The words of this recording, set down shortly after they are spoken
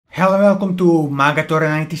Hello and welcome to Magatora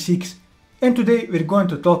 96, and today we're going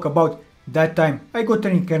to talk about that time I got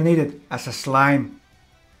reincarnated as a slime.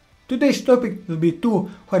 Today's topic will be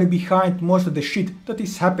two who are behind most of the shit that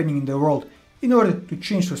is happening in the world in order to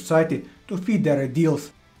change society to fit their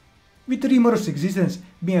ideals, with Rimoro's existence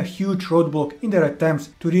being a huge roadblock in their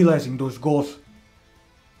attempts to realizing those goals.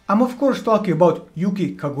 I'm of course talking about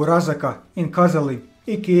Yuuki Kagurazaka and Kagali,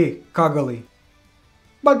 aka Kagali.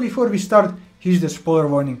 But before we start, here's the spoiler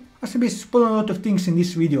warning, as I'll be spoiling a lot of things in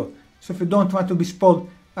this video, so if you don't want to be spoiled,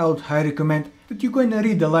 I would highly recommend that you go and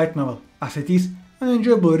read the light novel, as it is an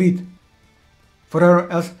enjoyable read. For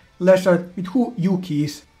everyone else, let's start with who Yuuki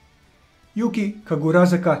is. Yuuki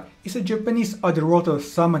Kagurazaka is a Japanese otherworldly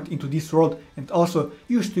summoned into this world and also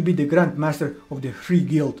used to be the Grand Master of the Free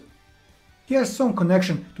Guild. He has some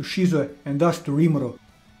connection to Shizue and thus to Rimuro.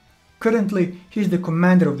 Currently, he is the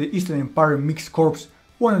commander of the Eastern Empire Mixed Corps,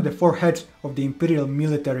 one of the four heads of the Imperial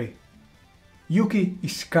military. Yuuki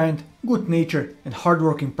is kind, good-natured and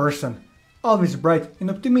hardworking person, always bright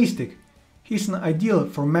and optimistic. He is an ideal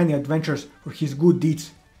for many adventures for his good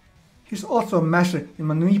deeds. He is also a master in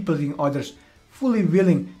manipulating others, fully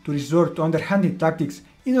willing to resort to underhanded tactics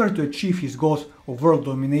in order to achieve his goals of world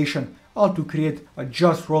domination, all to create a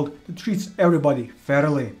just world that treats everybody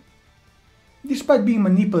fairly. Despite being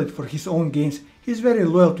manipulated for his own gains, he is very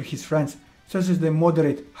loyal to his friends, such as the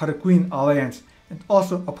moderate Harlequin Alliance, and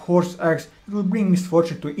also abhors acts that will bring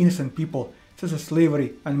misfortune to innocent people, such as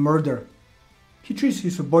slavery and murder. He treats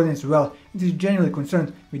his subordinates well and is genuinely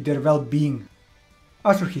concerned with their well-being.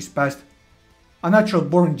 As for his past, a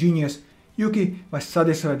natural-born genius, Yuuki was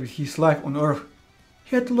satisfied with his life on Earth.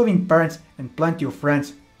 He had loving parents and plenty of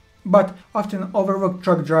friends, but after an overworked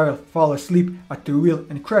truck driver fell asleep at the wheel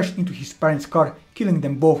and crashed into his parents' car, killing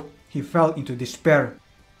them both, he fell into despair.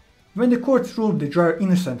 When the courts ruled the driver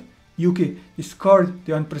innocent, Yuuki discovered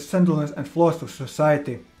the unprecedentedness and flaws of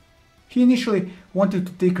society. He initially wanted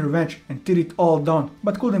to take revenge and tear it all down,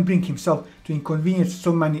 but couldn't bring himself to inconvenience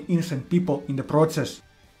so many innocent people in the process.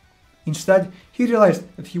 Instead, he realized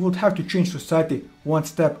that he would have to change society one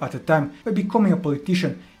step at a time by becoming a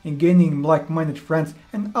politician and gaining like-minded friends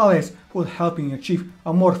and allies who would help him achieve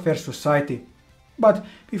a more fair society. But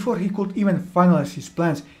before he could even finalize his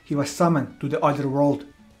plans, he was summoned to the other world.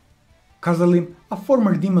 Kagali, a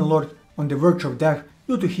former demon lord on the verge of death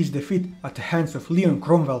due to his defeat at the hands of Leon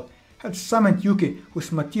Cromwell, had summoned Yuuki,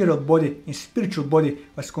 whose material body and spiritual body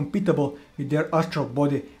was compatible with their astral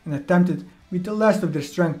body, and attempted with the last of their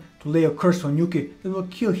strength to lay a curse on Yuuki that will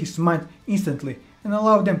kill his mind instantly and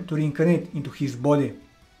allow them to reincarnate into his body.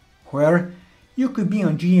 However, Yuuki, being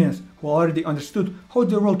a genius who already understood how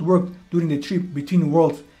the world worked during the trip between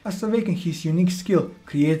worlds, has awakened his unique skill,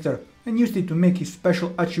 Creator, and used it to make his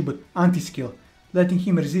special attribute Anti-Skill, letting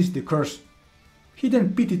him resist the curse. He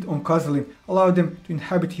then pitied on Kagali, allowed them to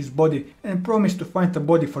inhabit his body, and promised to find a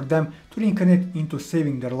body for them to reincarnate into,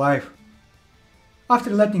 saving their life. After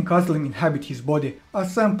letting Kagali inhabit his body, at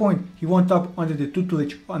some point he wound up under the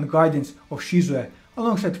tutelage and guidance of Shizue,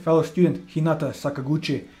 alongside fellow student Hinata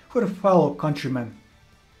Sakaguchi, who were fellow countrymen.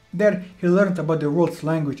 There he learned about the world's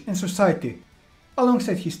language and society.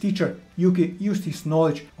 Alongside his teacher, Yuuki used his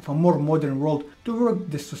knowledge of a more modern world to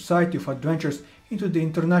work the Society of Adventurers into the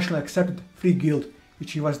internationally accepted Free Guild,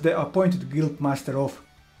 which he was the appointed guild master of.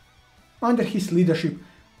 Under his leadership,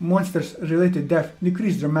 monsters-related death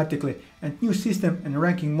decreased dramatically, and new system and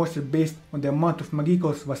ranking monster based on the amount of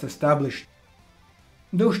magicals was established.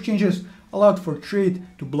 Those changes allowed for trade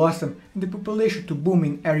to blossom and the population to boom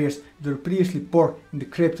in areas that were previously poor and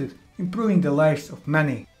decrepit, improving the lives of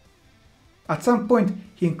many. At some point,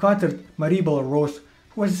 he encountered Maribel Rose,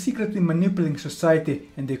 who was secretly manipulating society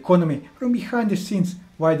and the economy from behind the scenes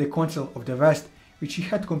via the Council of the West, which he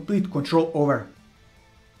had complete control over.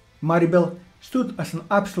 Maribel stood as an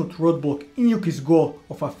absolute roadblock in Yuuki's goal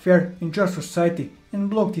of a fair and just society and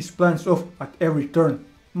blocked his plans off at every turn,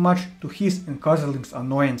 much to his and Kazali's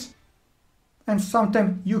annoyance. And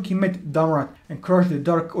sometime Yuuki met Damrat and crushed the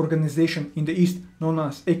dark organization in the east known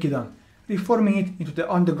as Ekidan, reforming it into the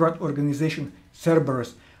underground organization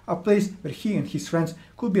Cerberus, a place where he and his friends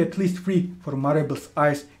could be at least free for Maribel's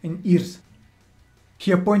eyes and ears.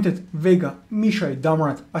 He appointed Vega, Misha and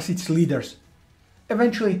Damrat as its leaders.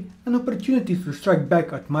 Eventually, an opportunity to strike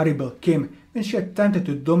back at Maribel came when she attempted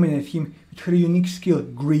to dominate him with her unique skill,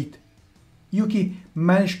 Greed. Yuuki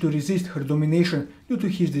managed to resist her domination due to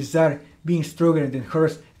his desire being stronger than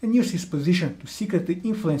hers and used his position to secretly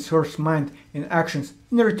influence her mind and actions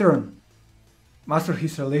in return. After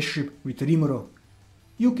his relationship with Rimuro,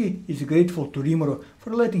 Yuuki is grateful to Rimuro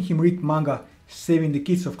for letting him read manga, saving the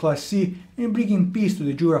kids of Class C and bringing peace to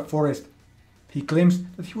the Jura forest. He claims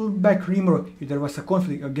that he will back Rimuru if there was a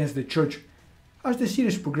conflict against the church. As the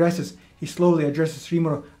series progresses, he slowly addresses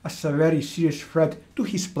Rimuru as a very serious threat to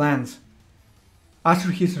his plans. As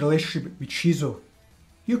for his relationship with Shizu,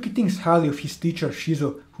 Yuuki thinks highly of his teacher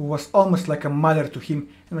Shizu, who was almost like a mother to him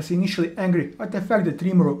and was initially angry at the fact that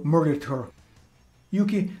Rimuru murdered her.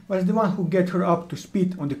 Yuuki was the one who got her up to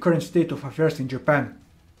speed on the current state of affairs in Japan.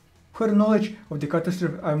 Her knowledge of the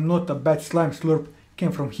catastrophe "I'm not a bad slime slurp"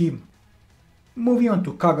 came from him. Moving on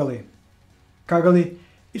to Kagali. Kagali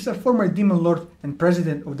is a former demon lord and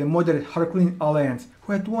president of the moderate Herculean Alliance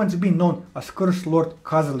who had once been known as Cursed Lord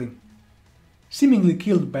Kazalim. Seemingly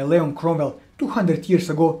killed by Leon Cromwell 200 years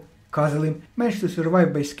ago, Kazalim managed to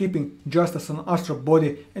survive by escaping just as an astral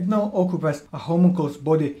body and now occupies a homunculus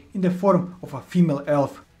body in the form of a female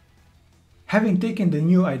elf. Having taken the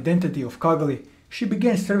new identity of Kagali, she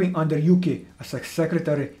began serving under Yuuki as a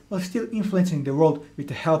secretary while still influencing the world with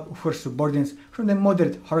the help of her subordinates from the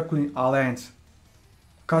moderate Herculean Alliance.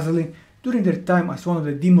 Kazalim, during their time as one of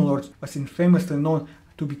the Demon Lords, was infamously known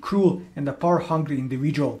to be cruel and a power-hungry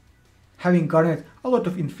individual, having garnered a lot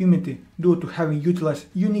of infamy due to having utilized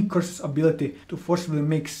unique curse's ability to forcibly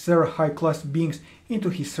make several high-class beings into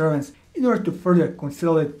his servants in order to further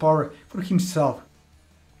consolidate power for himself.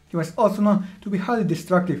 He was also known to be highly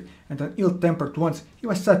destructive and ill-tempered once he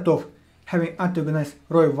was set off, having antagonized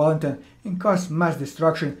Roy Valentine and caused mass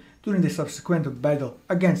destruction during the subsequent battle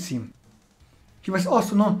against him. He was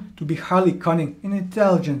also known to be highly cunning and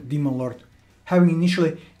intelligent demon lord, having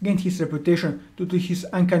initially gained his reputation due to his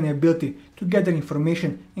uncanny ability to gather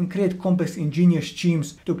information and create complex ingenious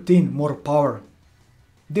schemes to obtain more power.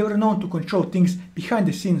 They were known to control things behind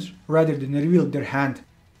the scenes rather than reveal their hand.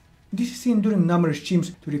 This is seen during numerous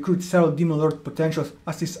schemes to recruit several Demon Lord potentials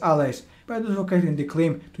as his allies by advocating the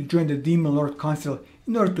claim to join the Demon Lord Council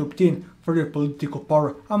in order to obtain further political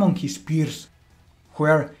power among his peers.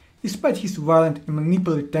 Where, despite his violent and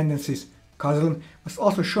manipulative tendencies, Kazalim was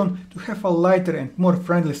also shown to have a lighter and more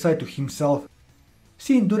friendly side to himself,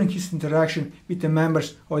 seen during his interaction with the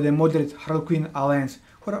members of the moderate Herculean Alliance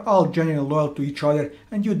who are all genuinely loyal to each other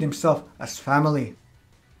and view themselves as family.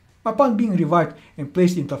 Upon being revived and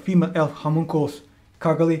placed into a female elf homunculus,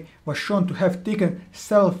 Kagali was shown to have taken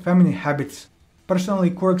several feminine habits,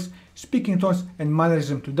 personality quirks, speaking tones and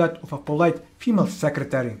mannerism to that of a polite female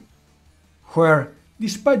secretary. Where,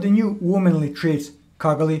 despite the new womanly traits,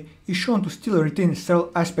 Kagali is shown to still retain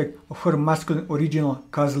several aspects of her masculine original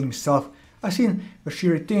Kazalim self, as seen where she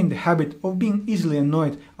retained the habit of being easily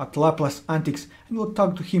annoyed at Laplace's antics and will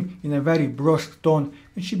talk to him in a very brusque tone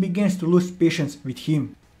when she begins to lose patience with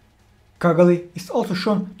him. Kagali is also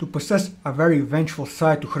shown to possess a very vengeful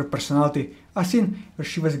side to her personality, as seen where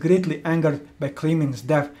she was greatly angered by Clayman's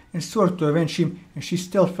death and swore to avenge him, and she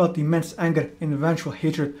still felt immense anger and vengeful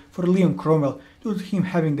hatred for Leon Cromwell due to him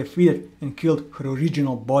having defeated and killed her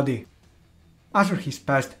original body. As for his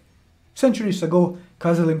past, centuries ago,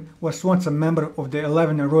 Kazalim was once a member of the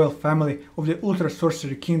 11th royal family of the Ultra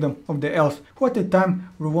Sorcery Kingdom of the Elves, who at the time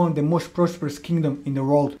were one of the most prosperous kingdoms in the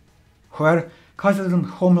world, where Kazalim's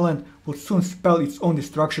homeland would soon spell its own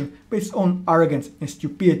destruction by its own arrogance and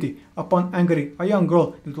stupidity upon angering a young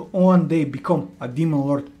girl that will one day become a demon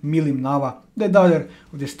lord, Milim Nava, the daughter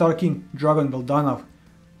of the Star King Dragon Veldanov,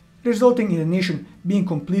 resulting in the nation being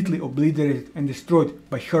completely obliterated and destroyed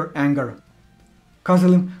by her anger.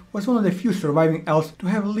 Kazalim was one of the few surviving elves to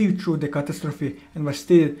have lived through the catastrophe and was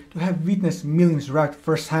stated to have witnessed Milim's wrath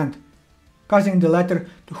firsthand, causing the latter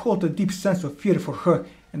to hold a deep sense of fear for her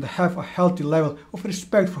and have a healthy level of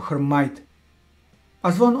respect for her might.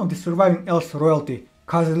 As one of the surviving elves royalty,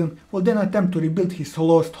 Kazalim will then attempt to rebuild his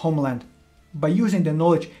lost homeland by using the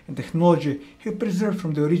knowledge and technology he preserved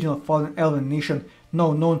from the original fallen elven nation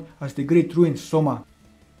now known as the Great Ruin Soma.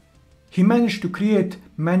 He managed to create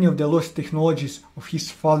many of the lost technologies of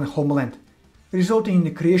his fallen homeland, resulting in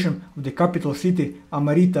the creation of the capital city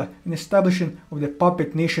Amarita and establishment of the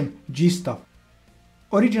puppet nation G-Staff.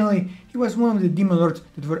 Originally, he was one of the demon lords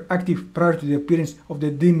that were active prior to the appearance of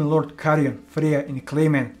the demon lord Carrion, Freya and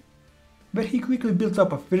Clayman, where he quickly built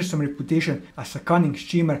up a fearsome reputation as a cunning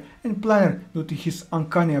schemer and planner due to his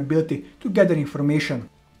uncanny ability to gather information.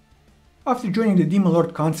 After joining the Demon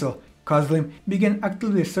Lord Council, Kazalim began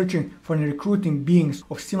actively searching for and recruiting beings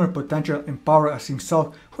of similar potential and power as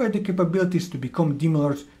himself who had the capabilities to become demon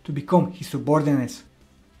lords to become his subordinates.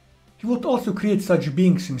 He would also create such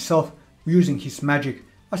beings himself using his magic,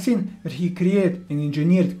 as seen that he created and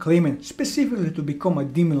engineered Clayman specifically to become a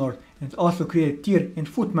demon lord and also created Tyr and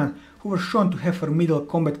Footman who were shown to have formidable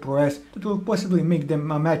combat prowess that will possibly make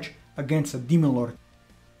them a match against a demon lord.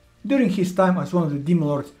 During his time as one of the demon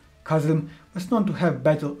lords, Kazalim was known to have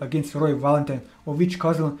battled against Roy Valentine, of which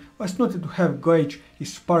Kagali was noted to have gauged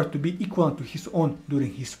his power to be equivalent to his own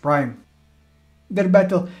during his prime. Their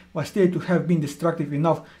battle was stated to have been destructive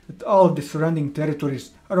enough that all of the surrounding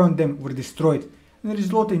territories around them were destroyed, and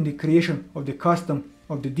resulted in the creation of the custom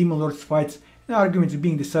of the Demon Lords fights, and arguments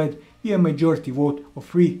being decided via majority vote of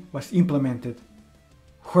 3 was implemented.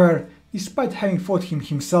 Where, despite having fought him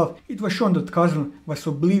himself, it was shown that Kagali was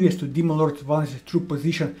oblivious to Demon Lord Valentine's true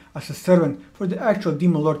position as a servant for the actual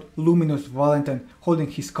Demon Lord Luminous Valentine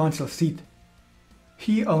holding his council seat.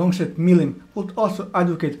 He, alongside Milim, would also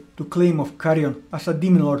advocate to claim of Carrion as a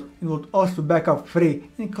Demon Lord and would also back up Frey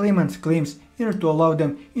and Clayman's claims in order to allow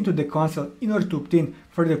them into the council in order to obtain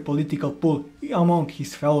further political pull among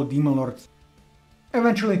his fellow Demon Lords.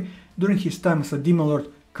 Eventually, during his time as a Demon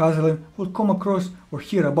Lord, Kagali would come across or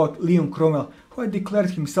hear about Leon Cromwell, who had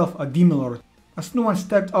declared himself a Demon Lord. As no one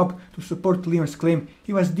stepped up to support Leon's claim,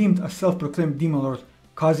 he was deemed a self-proclaimed Demon Lord,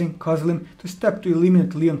 causing Kagali to step to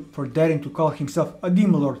eliminate Leon for daring to call himself a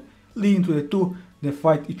Demon Lord, leading to the two to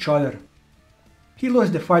fight each other. He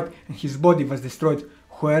lost the fight and his body was destroyed,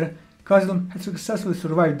 where Kagali had successfully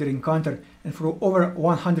survived their encounter and for over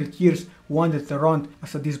 100 years wandered around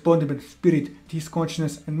as a despondent spirit, his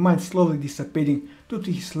consciousness and mind slowly dissipating due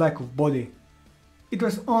to his lack of body. It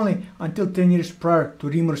was only until 10 years prior to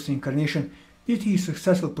Rimur's incarnation did he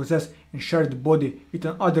successfully possess and share the body with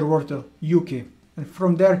an otherworldly Yuuki, and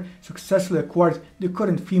from there successfully acquired the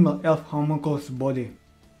current female elf homunculus body.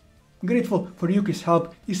 Grateful for Yuuki's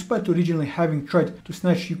help, despite originally having tried to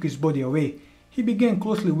snatch Yuuki's body away, he began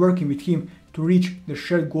closely working with him to reach their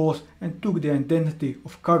shared goals and took the identity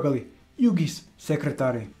of Kagali, Yuuki's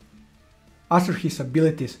secretary. As for his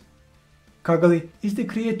abilities, Kagali is the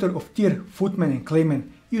creator of Tyr, Footman and Clayman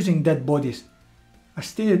using dead bodies. As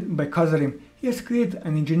stated by Kazarim, he has created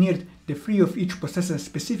and engineered the 3 of each possessing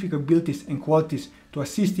specific abilities and qualities to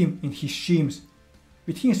assist him in his schemes,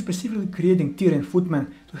 with him specifically creating Tyr and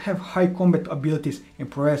Footman to have high combat abilities and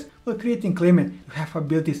prowess, while creating Clayman to have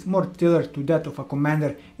abilities more tailored to that of a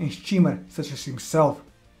commander and schemer such as himself.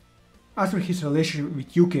 As for his relationship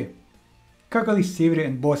with Yuuki, Kagali's savior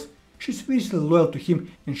and boss, she is fiercely loyal to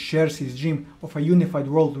him and shares his dream of a unified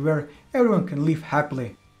world where everyone can live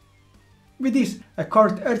happily. With this, I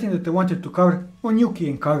covered everything that I wanted to cover on Yuuki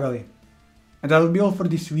and Kagali. And that'll be all for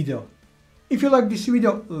this video. If you like this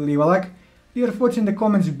video, leave a like, leave your thoughts in the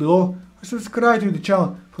comments below, or subscribe to the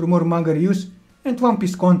channel for more manga reviews and One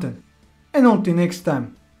Piece content. And until next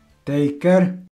time, take care.